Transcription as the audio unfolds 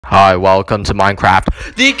Hi, welcome to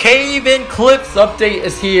Minecraft. The cave-in cliffs update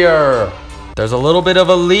is here. There's a little bit of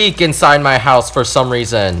a leak inside my house for some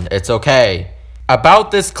reason. It's okay.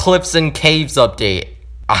 About this cliffs and caves update,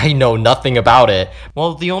 I know nothing about it.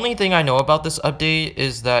 Well, the only thing I know about this update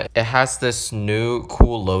is that it has this new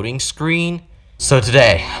cool loading screen. So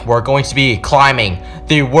today, we're going to be climbing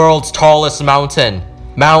the world's tallest mountain,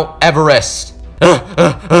 Mount Everest.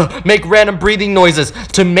 Make random breathing noises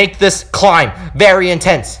to make this climb very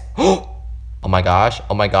intense. Oh my gosh,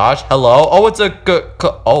 oh my gosh, hello. Oh, it's a good,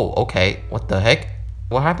 oh, okay, what the heck?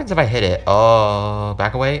 What happens if I hit it?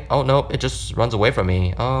 Back away. Oh no, it just runs away from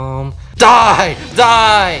me. Die.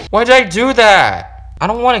 Why did I do that? I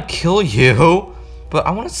don't want to kill you, but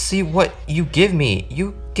I want to see what you give me.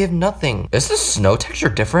 You give nothing. Is the snow texture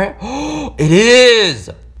different? Oh, it is.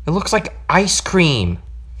 It looks like ice cream.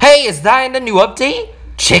 Hey, is that in the new update?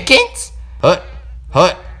 Chickens? Hut.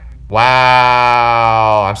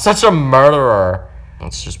 Wow, I'm such a murderer.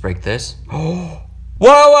 Let's just break this.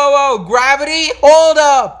 Whoa, gravity? Hold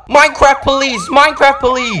up. Minecraft police.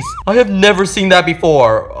 I have never seen that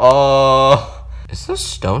before. Is the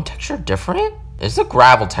stone texture different? Is the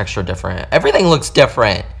gravel texture different? Everything looks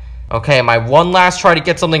different. Okay, my one last try to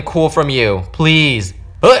get something cool from you. Please.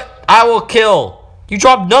 I will kill. You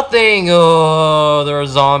dropped nothing. Oh, there are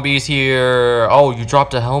zombies here. Oh, you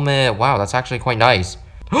dropped a helmet. Wow, that's actually quite nice.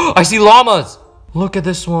 I see llamas. Look at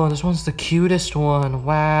this one. This one's the cutest one.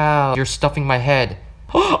 Wow, you're stuffing my head.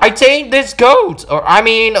 I tamed this goat. Or, I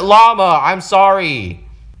mean, llama. I'm sorry.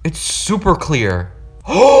 It's super clear.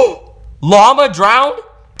 Llama drowned?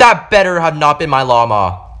 That better have not been my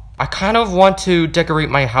llama. I kind of want to decorate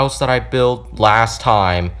my house that I built last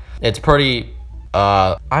time. It's pretty...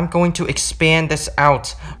 I'm going to expand this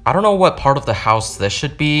out. I don't know what part of the house this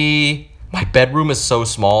should be. My bedroom is so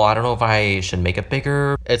small. I don't know if I should make it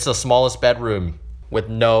bigger. It's the smallest bedroom with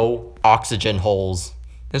no oxygen holes.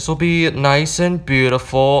 This will be nice and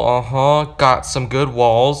beautiful. Got some good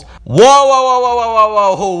walls.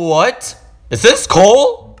 Whoa. What? Is this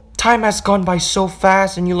coal? Time has gone by so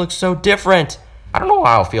fast and you look so different. I don't know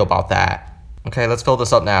how I feel about that. Okay, let's fill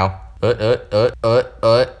this up now.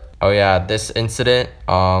 Oh yeah, this incident,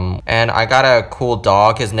 and I got a cool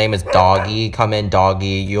dog. His name is Doggy. Come in, Doggy.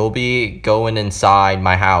 You'll be going inside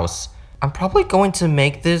my house. I'm probably going to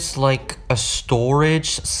make this like a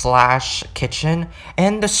storage/kitchen.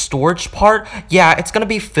 And the storage part, yeah, it's gonna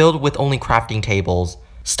be filled with only crafting tables.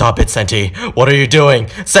 Stop it, Centi. What are you doing?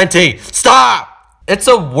 Centi, stop! It's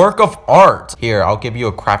a work of art. Here, I'll give you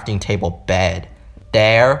a crafting table bed.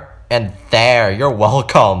 There and there. You're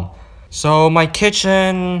welcome. So my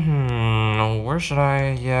kitchen, where should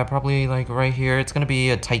I? Yeah, probably like right here. It's gonna be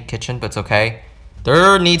a tight kitchen, but it's okay.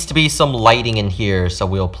 There needs to be some lighting in here, so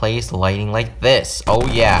we'll place the lighting like this. Oh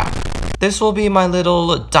yeah. This will be my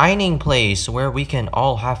little dining place where we can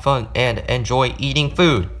all have fun and enjoy eating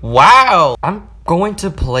food. Wow! I'm going to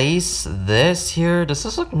place this here. Does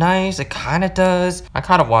this look nice? It kind of does. I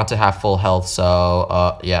kind of want to have full health,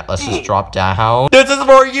 so yeah, let's just drop down. This is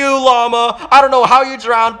for you, llama. I don't know how you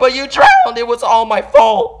drowned, but you drowned. It was all my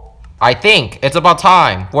fault. I think it's about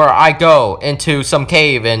time where I go into some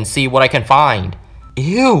cave and see what I can find.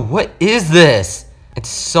 Ew, what is this? It's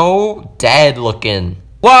so dead looking.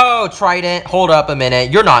 Whoa, Trident, hold up a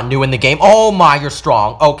minute. You're not new in the game. Oh my, you're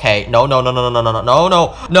strong. Okay, no.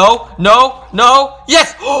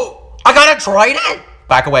 Yes! I got a Trident!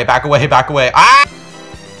 Back away. Ah!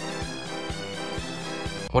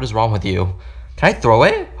 What is wrong with you? Can I throw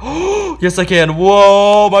it? Yes, I can.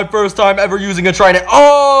 Whoa, my first time ever using a Trident.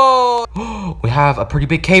 Oh! We have a pretty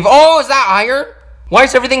big cave. Oh, is that iron? Why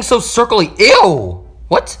is everything so circly? Ew!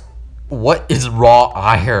 What is raw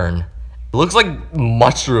iron? It looks like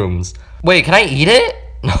mushrooms. Wait, can I eat it?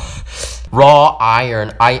 Raw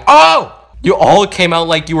iron. Oh! You all came out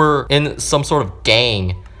like you were in some sort of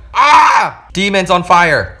gang. Ah! Demons on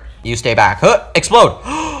fire. You stay back. Explode.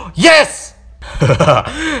 Yes!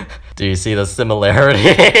 Do you see the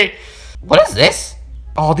similarity? What is this?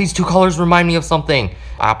 Oh, these two colors remind me of something.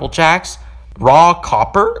 Apple Jacks. Raw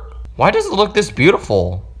copper? Why does it look this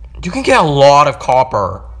beautiful? You can get a lot of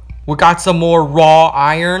copper. We got some more raw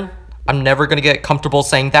iron. I'm never gonna get comfortable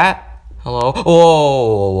saying that. Hello?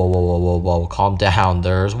 Whoa. Calm down.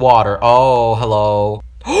 There's water. Oh, hello.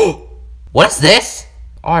 What is this?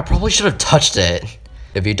 Oh, I probably should have touched it.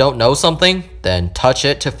 If you don't know something, then touch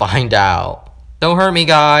it to find out. Don't hurt me,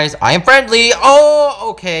 guys. I am friendly. Oh,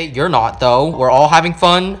 okay. You're not, though. We're all having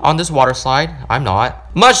fun on this water slide. I'm not.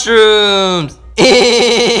 Mushrooms.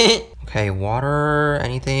 Okay, water.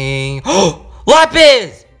 Anything?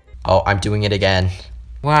 Lapis! Oh, I'm doing it again.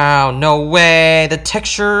 Wow, no way. The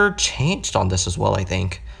texture changed on this as well, I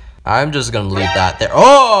think. I'm just gonna leave that there.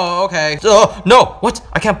 Oh, okay. No, what?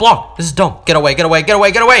 I can't block. This is dumb. Get away, get away, get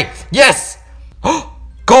away, get away. Yes!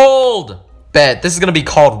 Gold! Bet. This is gonna be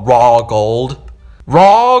called raw gold.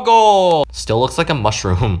 Raw gold! Still looks like a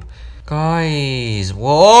mushroom. Guys,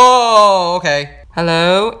 whoa, okay.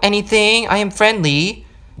 Hello, anything? I am friendly.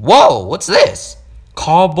 Whoa, what's this?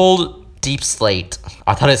 Cobbled deep slate.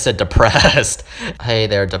 I thought it said depressed. Hey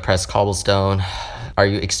there, depressed cobblestone. Are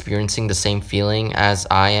you experiencing the same feeling as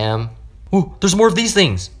I am? Ooh, there's more of these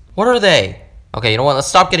things. What are they? Okay, you know what? Let's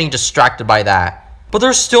stop getting distracted by that. But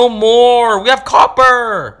there's still more. We have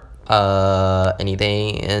copper.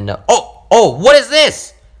 Anything? And oh, what is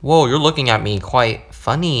this? Whoa, you're looking at me quite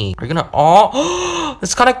funny. Are you gonna? Oh,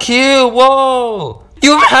 it's kind of cute. Whoa,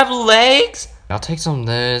 you have legs? I'll take some of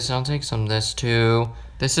this. I'll take some of this too.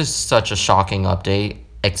 This is such a shocking update.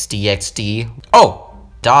 XD. Oh,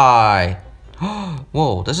 die.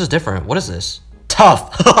 Whoa, this is different. What is this?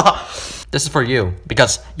 Tough. This is for you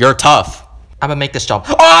because you're tough. I'm gonna make this jump.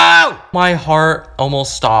 Oh! My heart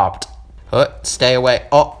almost stopped. Stay away.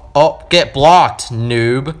 Oh, get blocked,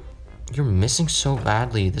 noob. You're missing so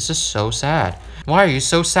badly. This is so sad. Why are you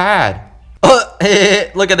so sad?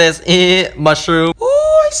 Look at this. Mushroom.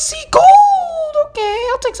 Oh, I see gold. Okay,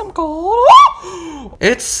 I'll take some gold. Oh!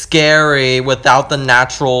 It's scary without the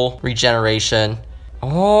natural regeneration.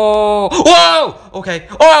 Oh, whoa, okay.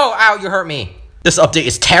 Oh, ow, you hurt me. This update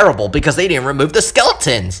is terrible because they didn't remove the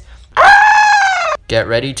skeletons. Ah! Get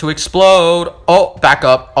ready to explode. Oh, back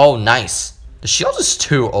up. Oh, nice. The shield is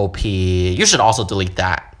too OP. You should also delete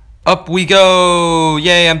that. Up we go.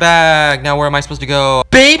 Yay, I'm back. Now where am I supposed to go?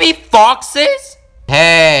 Baby foxes?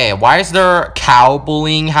 Hey, why is there cow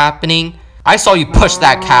bullying happening? I saw you push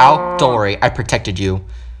that cow. Don't worry, I protected you.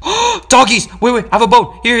 Doggies! Wait, I have a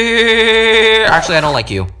bone. Here. Actually, I don't like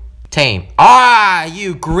you. Tame. Ah,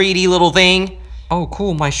 you greedy little thing. Oh,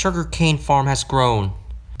 cool. My sugarcane farm has grown.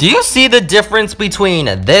 Do you see the difference between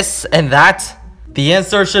this and that? The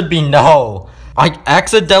answer should be no. I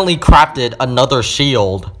accidentally crafted another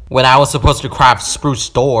shield when I was supposed to craft spruce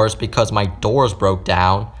doors because my doors broke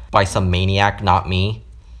down by some maniac, not me.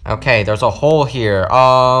 Okay, there's a hole here.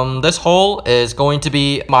 This hole is going to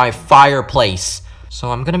be my fireplace. So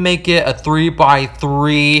I'm gonna make it a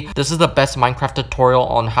 3x3. This is the best Minecraft tutorial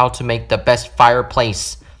on how to make the best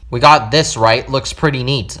fireplace. We got this right. Looks pretty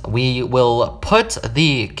neat. We will put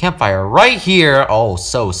the campfire right here. Oh,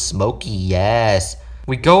 so smoky. Yes.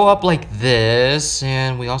 We go up like this,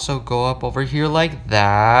 and we also go up over here like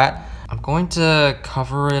that. I'm going to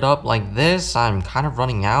cover it up like this. I'm kind of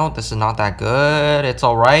running out. This is not that good. It's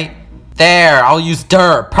all right. There, I'll use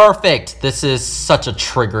dirt. Perfect. This is such a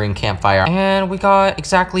triggering campfire. And we got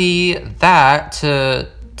exactly that to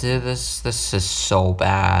do this. This is so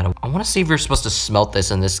bad. I want to see if you're supposed to smelt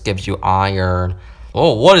this and this gives you iron.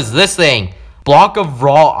 Oh, what is this thing? Block of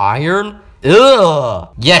raw iron?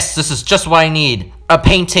 Ugh. Yes, this is just what I need. A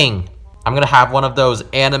painting. I'm gonna have one of those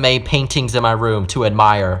anime paintings in my room to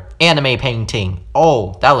admire. Anime painting.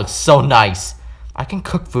 Oh, that looks so nice. I can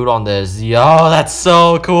cook food on this. Yo, that's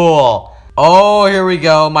so cool. Oh, here we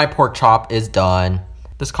go. My pork chop is done.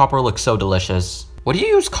 This copper looks so delicious. What do you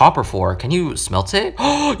use copper for? Can you smelt it?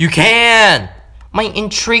 Oh, you can! My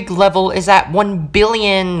intrigue level is at 1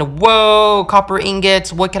 billion. Whoa, copper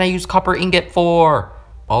ingots. What can I use copper ingot for?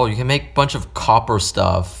 Oh, you can make a bunch of copper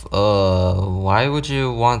stuff. Why would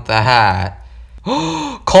you want that?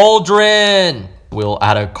 Cauldron! We'll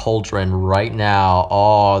add a cauldron right now.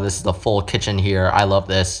 Oh, this is the full kitchen here. I love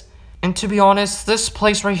this. And to be honest, this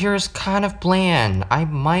place right here is kind of bland. I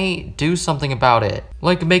might do something about it.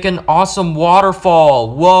 Like make an awesome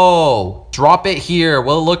waterfall. Whoa. Drop it here.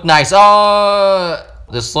 Will it look nice? Oh,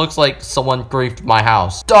 this looks like someone griefed my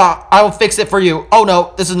house. Duh, I will fix it for you. Oh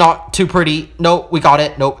no, this is not too pretty. No, we got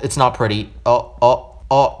it. Nope, it's not pretty.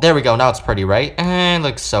 Oh, there we go. Now it's pretty, right? And it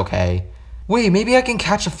looks okay. Wait, maybe I can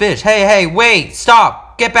catch a fish. Hey, wait,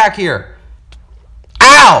 stop. Get back here.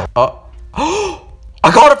 Ow! I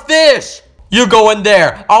caught a fish! You go in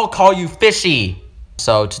there. I'll call you fishy.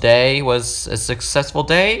 So today was a successful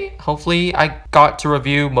day. Hopefully I got to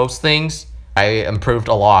review most things. I improved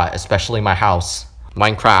a lot, especially my house.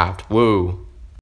 Minecraft, woo.